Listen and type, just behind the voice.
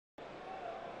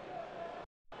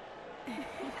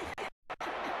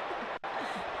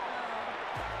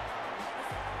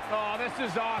Oh, this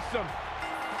is awesome.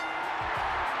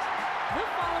 The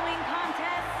following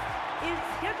contest is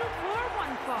scheduled for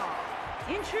one fall.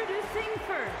 Introducing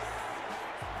first,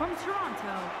 from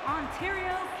Toronto,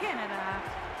 Ontario, Canada,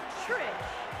 Trish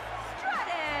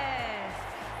Stratus.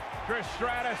 Trish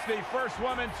Stratus, the first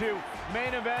woman to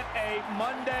main event a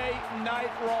Monday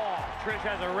Night Raw. Trish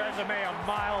has a resume a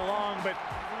mile long, but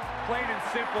plain and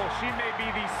simple, she may be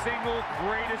the single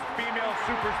greatest female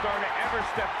superstar to ever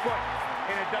step foot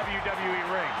in a WWE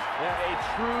ring. Yeah, a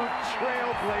true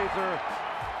trailblazer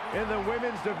in the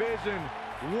women's division.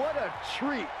 What a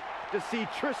treat to see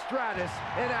Trish Stratus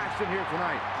in action here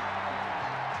tonight.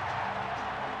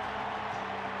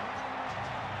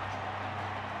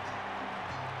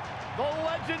 The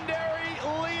legendary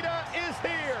Lita is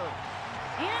here.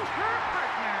 And her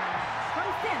partner, from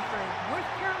Sanford,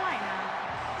 North Carolina,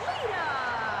 Lita.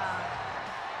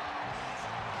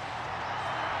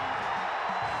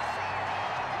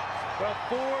 The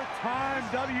four-time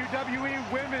WWE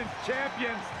Women's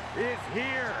Champion is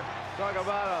here. Talk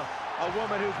about a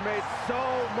woman who's made so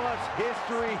much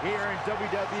history here in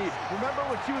WWE. Remember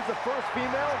when she was the first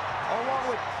female, along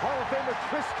with Hall of Famer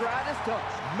Trish Stratus, to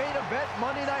main event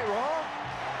Monday Night Raw?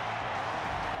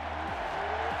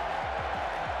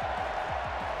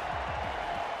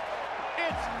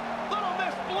 It's Little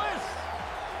Miss Bliss.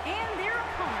 And their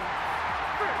opponent,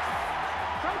 first,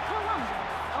 from Columbus,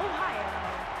 Ohio,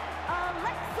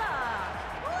 Alexa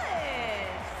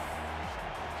Bliss.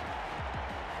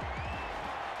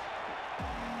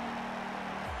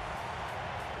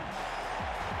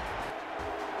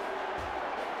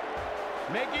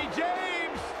 Mickie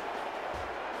James.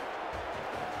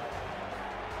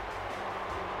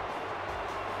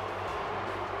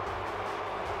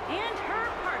 And her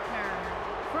partner,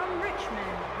 from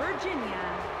Richmond, Virginia,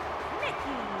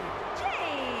 Mickie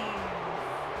James.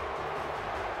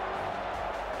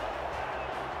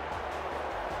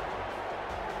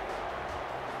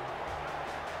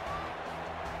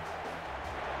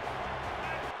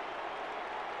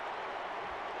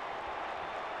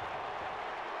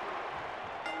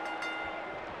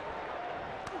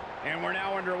 And we're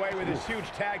now underway with this huge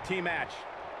tag team match.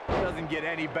 Doesn't get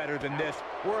any better than this.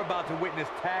 We're about to witness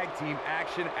tag team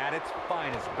action at its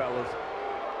finest, fellas.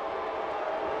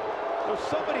 Will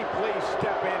somebody please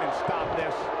step in and stop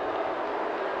this?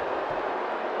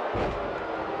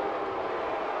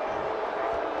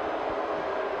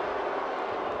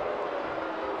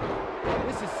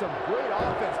 This is some great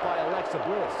offense by Alexa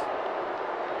Bliss.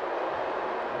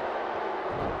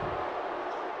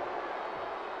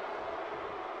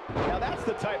 Now that's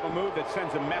the type of move that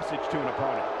sends a message to an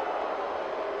opponent.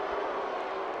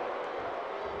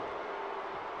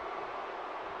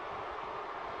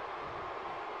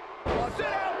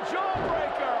 Sit-down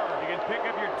jawbreaker! You can pick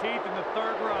up your teeth in the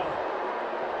third row.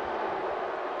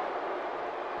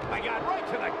 I got right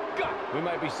to the gut. We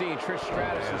might be seeing Trish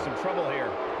Stratus in some trouble here.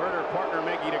 Her and her partner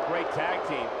making a great tag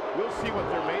team. We'll see what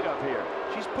they're made of here.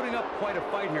 She's putting up quite a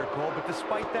fight here, Cole, but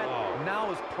despite that,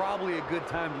 now is probably a good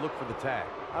time to look for the tag.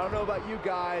 I don't know about you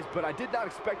guys, but I did not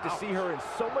expect to see her in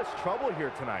so much trouble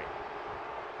here tonight.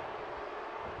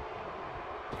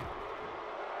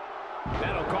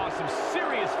 That'll cause some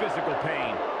serious physical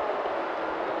pain.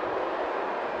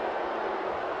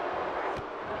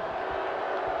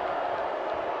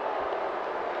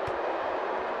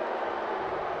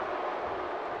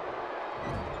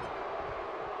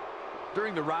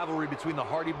 During the rivalry between the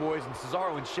Hardy Boys and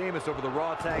Cesaro and Sheamus over the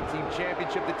Raw Tag Team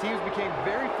Championship, the teams became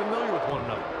very familiar with one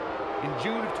another. In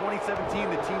June of 2017,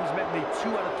 the teams met in a 2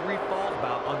 out of 3 falls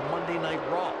bout on Monday Night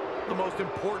Raw. The most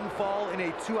important fall in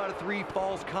a 2 out of 3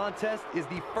 falls contest is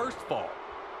the first fall.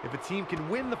 If a team can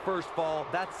win the first fall,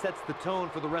 that sets the tone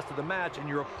for the rest of the match, and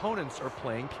your opponents are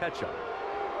playing catch-up.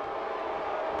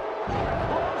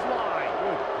 Clothesline!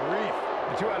 Good grief.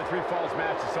 The 2 out of 3 falls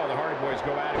match that saw the Hardy Boys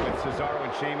go at it with Cesaro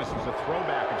and Sheamus was a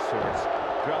throwback of sorts.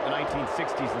 Throughout the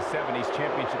 1960s and 70s,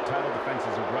 championship title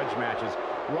defenses and grudge matches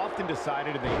were often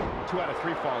decided in the 2 out of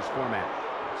 3 falls format.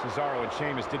 Cesaro and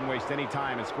Sheamus didn't waste any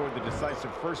time and scored the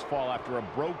decisive first fall after a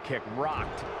brogue kick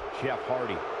rocked Jeff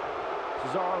Hardy.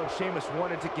 Cesaro and Sheamus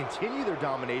wanted to continue their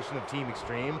domination of Team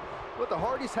Extreme, but the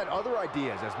Hardys had other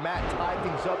ideas as Matt tied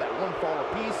things up at 1 fall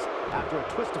apiece after a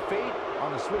twist of fate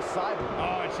on the Swiss side.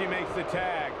 Oh, and she makes the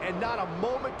tag. And not a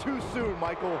moment too soon,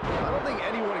 Michael. I don't think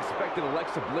anyone expected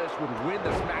Alexa Bliss would win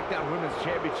the SmackDown Women's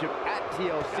Championship at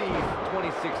TLC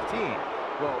 2016.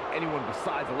 Well, anyone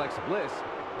besides Alexa Bliss.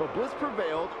 But Bliss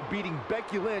prevailed, beating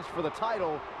Becky Lynch for the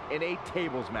title in a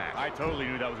tables match. I totally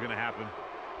knew that was going to happen.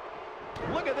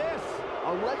 Look at this.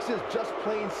 Alexa's just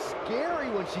plain scary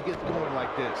when she gets going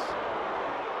like this.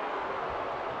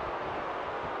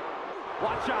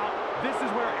 Watch out. This is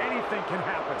where anything can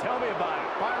happen. Tell me about it.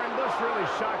 Byron, Bliss really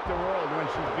shocked the world when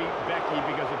she beat Becky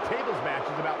because a tables match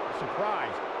is about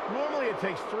surprise. Normally it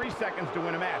takes 3 seconds to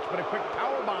win a match, but a quick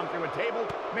powerbomb through a table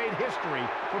made history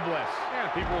for Bliss. Yeah,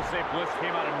 people will say Bliss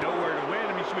came out of nowhere to win.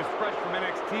 I mean, she was fresh from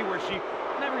NXT where she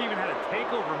never even had a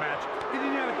takeover match. They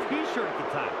didn't have a t-shirt at the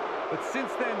time. But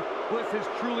since then, Bliss has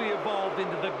truly evolved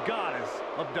into the goddess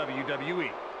of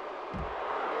WWE.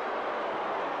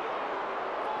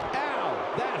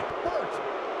 Ow, that hurt.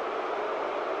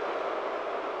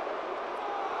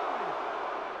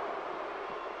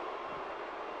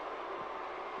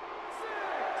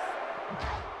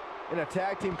 In a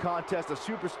tag team contest, a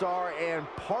superstar and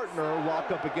partner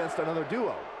lock up against another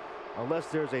duo. Unless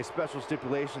there's a special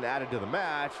stipulation added to the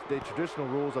match, the traditional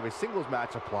rules of a singles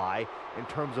match apply in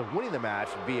terms of winning the match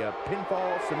via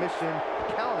pinfall, submission,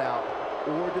 countout,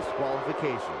 or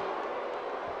disqualification.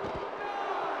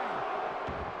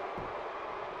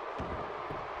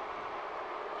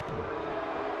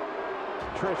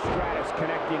 Trish Stratus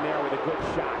connecting there with a good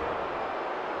shot.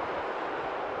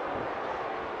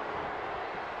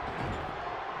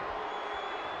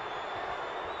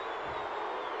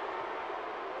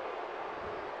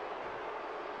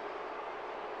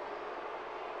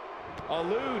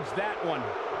 Eludes that one.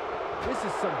 This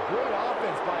is some great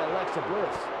offense by Alexa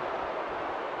Bliss.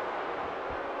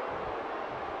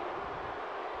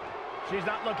 She's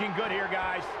not looking good here,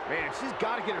 guys. Man, she's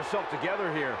got to get herself together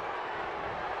here.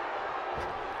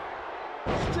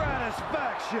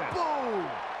 Stratusfaction! Boom!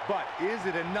 But is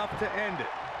it enough to end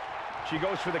it? She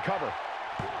goes for the cover.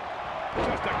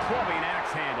 Just a clubbing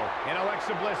axe handle. And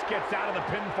Alexa Bliss gets out of the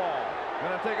pinfall.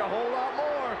 Gonna take a whole lot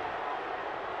more.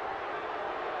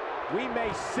 We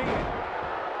may see it.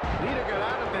 Lita got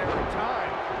out of there in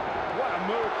time. What a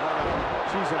move.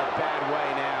 She's in a bad way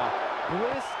now.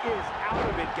 Bliss is out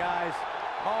of it, guys.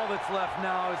 All that's left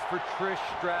now is for Trish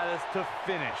Stratus to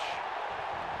finish.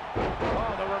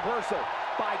 Oh, the reversal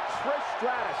by Trish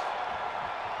Stratus.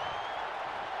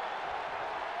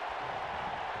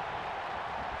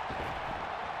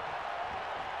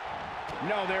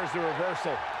 No, there's the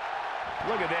reversal.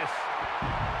 Look at this.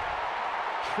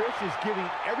 Trish is giving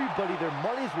everybody their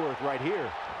money's worth right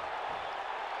here.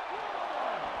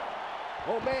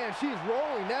 Oh man, she's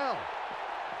rolling now.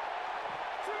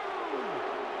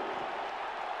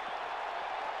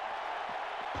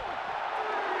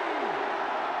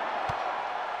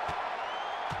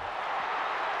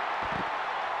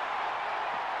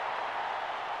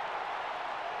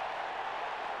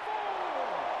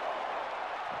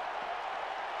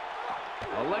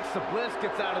 Alexa Bliss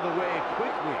gets out of the way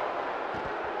quickly.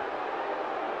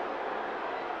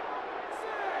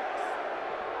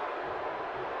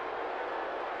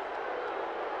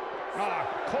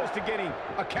 Close to getting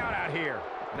a count out here.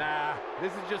 Nah,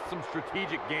 this is just some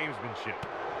strategic gamesmanship.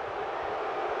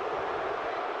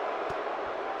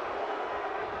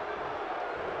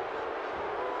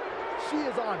 She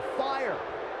is on fire.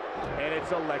 And it's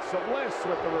Alexa Bliss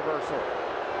with the reversal.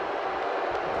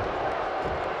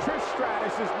 Trish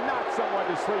Stratus is not someone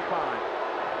to sleep on.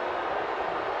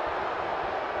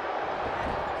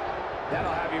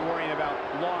 That'll have you worrying about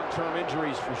long-term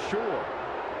injuries for sure.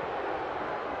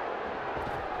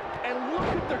 And look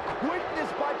at the quickness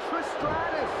by Trish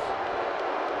Stratus.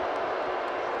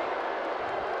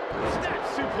 Snap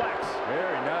suplex.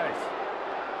 Very nice.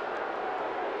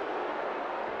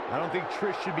 I don't think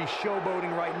Trish should be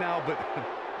showboating right now, but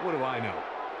what do I know?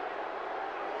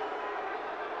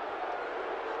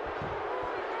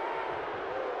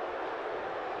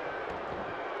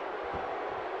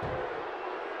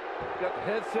 Got the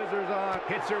head scissors on.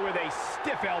 Hits her with a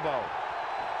stiff elbow.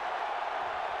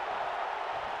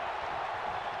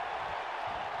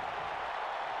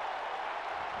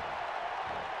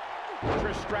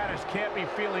 Trish Stratus can't be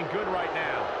feeling good right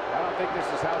now. I don't think this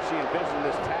is how she envisioned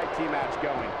this tag team match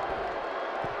going.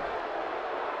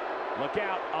 Look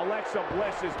out, Alexa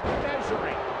Bliss is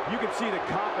measuring. You can see the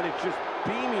confidence just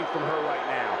beaming from her right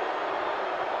now.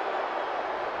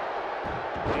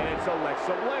 And it's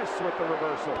Alexa Bliss with the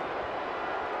reversal.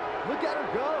 Look at her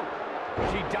go.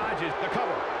 She dodges the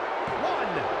cover. 1,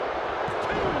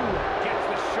 2. Gets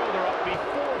the shoulder up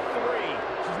before 3.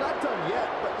 She's not done yet,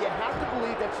 but you have to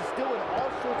believe that she's still in all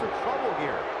sorts of trouble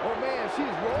here. Oh man,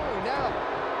 she's rolling now.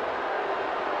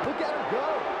 Look at her go.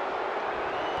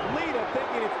 Lita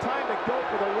thinking it's time to go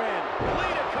for the win.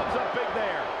 Lita comes up big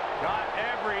there. Got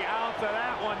every ounce of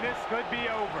that one. This could be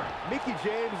over. Mickie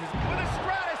James is With a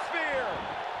stratosphere.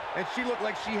 And she looked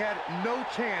like she had no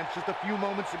chance just a few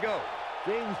moments ago.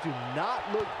 Things do not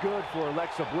look good for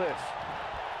Alexa Bliss.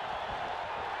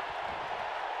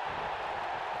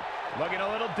 Looking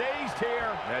a little dazed here.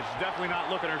 Yeah, she's definitely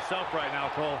not looking herself right now,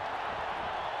 Cole.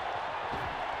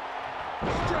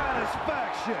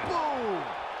 Stratisfaction. Boom.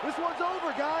 This one's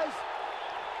over, guys.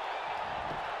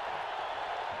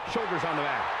 Shoulders on the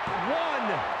mat. One.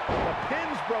 The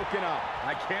pin's broken up.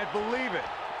 I can't believe it.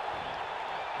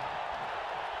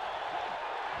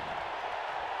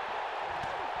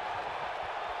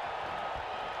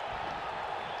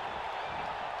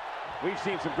 We've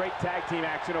seen some great tag team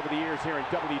action over the years here in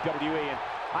WWE, and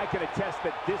I can attest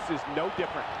that this is no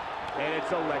different. And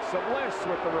it's Alexa Bliss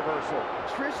with the reversal.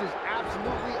 Trish is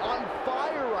absolutely on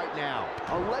fire right now.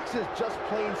 Alexa's just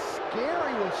plain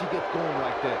scary when she gets going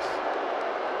like this.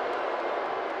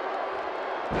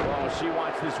 Oh, she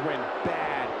wants this win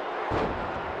bad.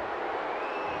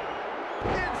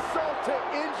 Insult to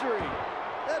injury.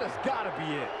 That has got to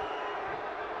be it.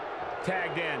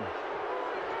 Tagged in.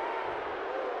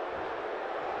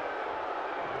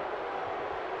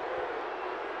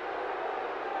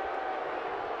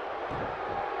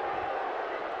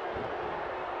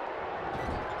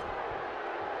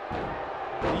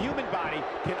 The human body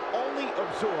can only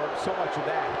absorb so much of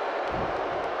that.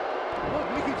 Look,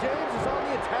 Mickie James is on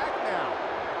the attack now.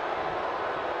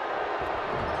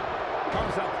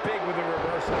 Comes up big with a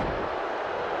reversal.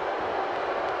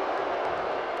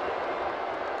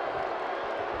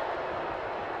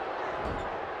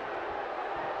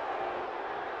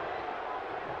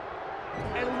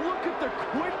 And look at the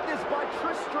quickness by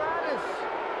Trish Stratus.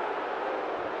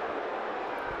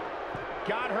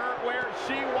 Got her where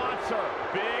she wants her.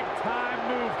 Big time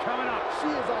move coming up. She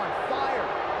is on fire.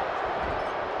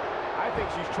 I think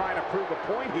she's trying to prove a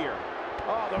point here.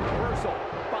 Oh, the reversal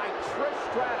by Trish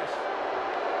Stratus.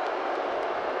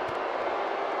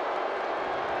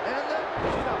 And then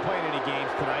She's not playing any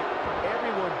games tonight.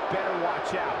 Everyone better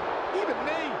watch out. Even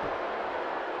me.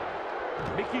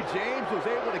 Mickie James was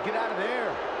able to get out of there.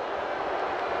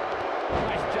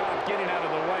 Nice job getting out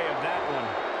of the way of that one.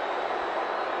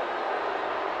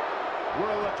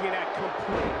 We're looking at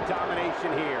complete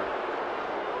domination here.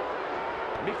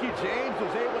 Mickie James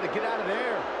was able to get out of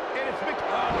there. And it's Mickie.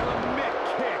 Oh, the Mick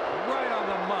kick right on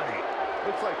the money.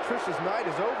 Looks like Trish's night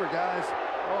is over, guys.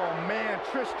 Oh, man,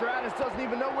 Trish Stratus doesn't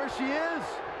even know where she is.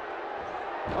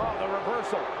 Oh, the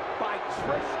reversal by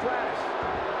Trish Stratus.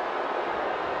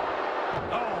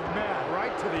 Oh, man,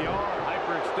 right to the arm.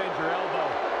 Hyperextend your elbow.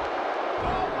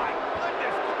 Oh, my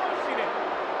goodness, crushing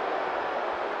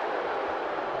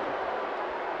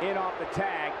it. In off the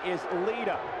tag is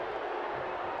Lita.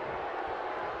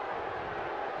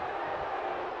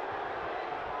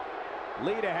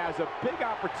 Lita has a big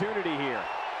opportunity here.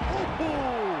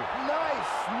 Ooh, nice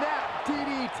snap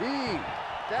DDT.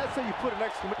 That's how you put an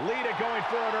exclamation. Lita going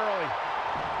for it early.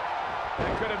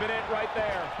 That could have been it right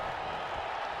there.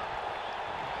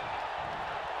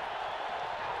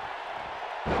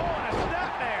 Oh, and a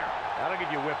snap there. That'll give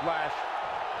you whiplash.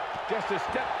 Just a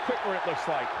step quicker, it looks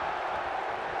like.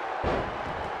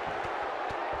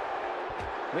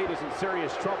 Lita's in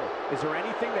serious trouble. Is there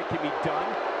anything that can be done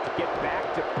to get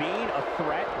back to being a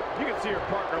threat? You can see her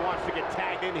partner wants to get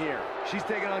tagged in here. She's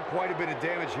taking on quite a bit of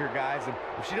damage here, guys, and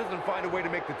if she doesn't find a way to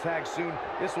make the tag soon,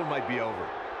 this one might be over.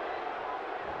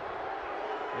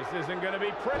 This isn't going to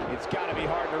be pretty. It's got to be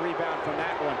hard to rebound from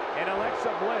that one. And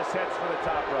Alexa Bliss heads for the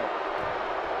top rope.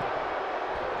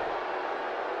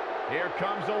 Here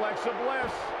comes Alexa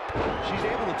Bliss. She's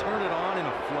able to turn it on in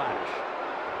a flash.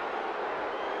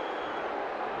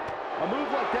 A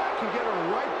move like that can get her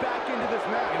right back into this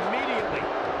match. Immediately.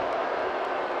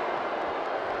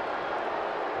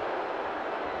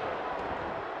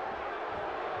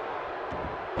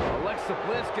 Alexa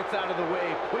Bliss gets out of the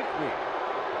way quickly.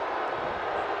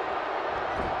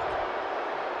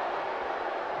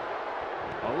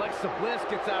 Alexa Bliss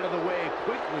gets out of the way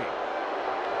quickly.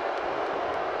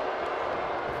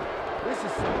 This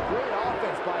is some great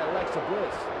offense by Alexa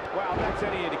Bliss. Well, that's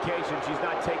any indication she's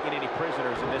not taking any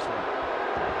prisoners in this one.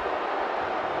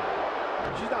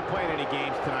 She's not playing any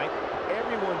games tonight.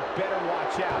 Everyone better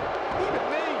watch out. Even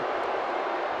me.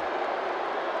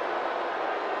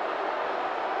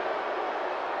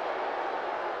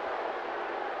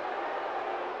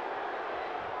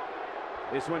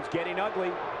 This one's getting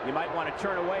ugly. You might want to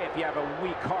turn away if you have a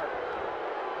weak heart.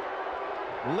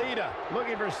 Lita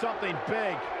looking for something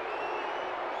big.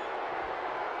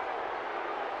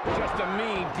 Just a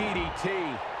mean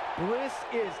DDT. Bliss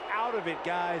is out of it,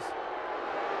 guys.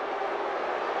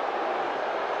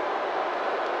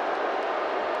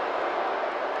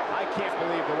 I can't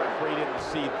believe the referee didn't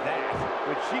see that.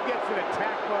 When she gets in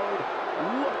attack mode,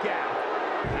 look out.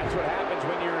 That's what happens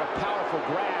when you're in a powerful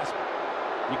grasp.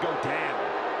 You go down.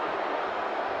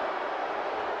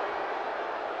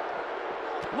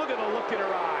 Look at the look in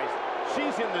her eyes.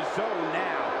 She's in the zone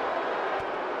now.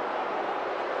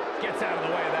 Gets out of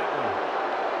the way of that one.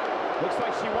 Looks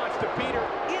like she wants to beat her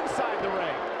inside the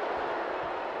ring.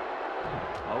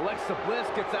 Alexa Bliss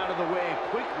gets out of the way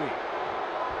quickly.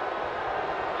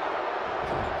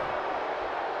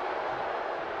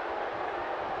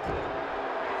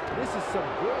 This is some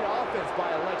great offense by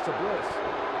Alexa Bliss.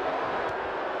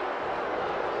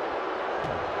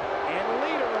 And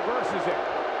Lita reverses it.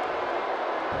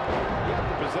 You have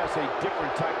to possess a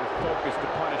different type of focus to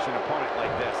punish an opponent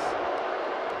like this.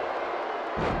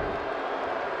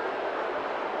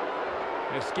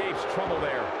 Escapes trouble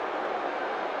there.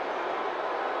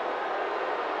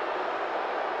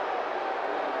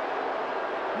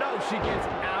 No, she gets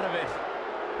out of it.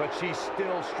 But she's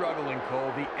still struggling,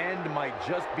 Cole. The end might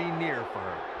just be near for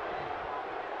her.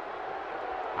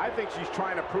 I think she's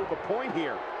trying to prove a point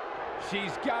here.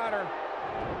 She's got her.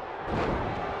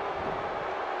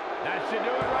 That should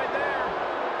do it right there.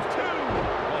 2.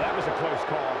 Well, that was a close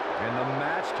call. And the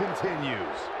match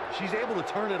continues. She's able to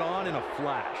turn it on in a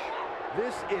flash.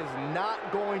 This is not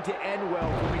going to end well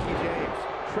for Mickie James.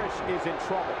 Trish is in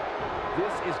trouble.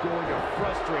 This is going to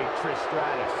frustrate Trish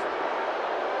Stratus.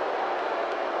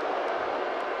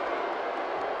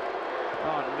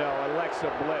 Oh no,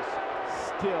 Alexa Bliss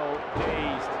still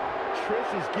dazed.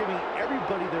 Trish is giving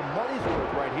everybody their money's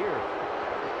worth right here.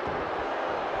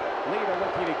 Lita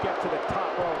looking to get to the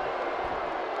top rope.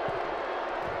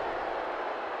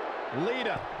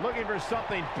 Lita looking for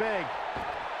something big.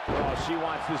 Oh, she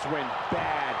wants this win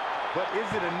bad. But is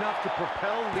it enough to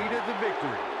propel Lita to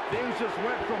victory? Things just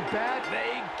went from bad.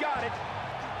 They got it.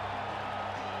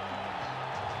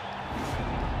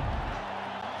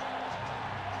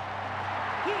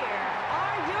 Here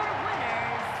are your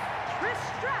winners, Trish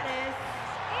Stratus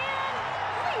and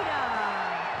Lita.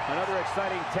 Another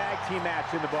exciting tag team match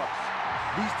in the books.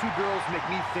 These two girls make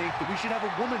me think that we should have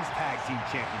a women's tag team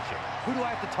championship. Who do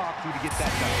I have to talk to get that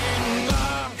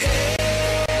done?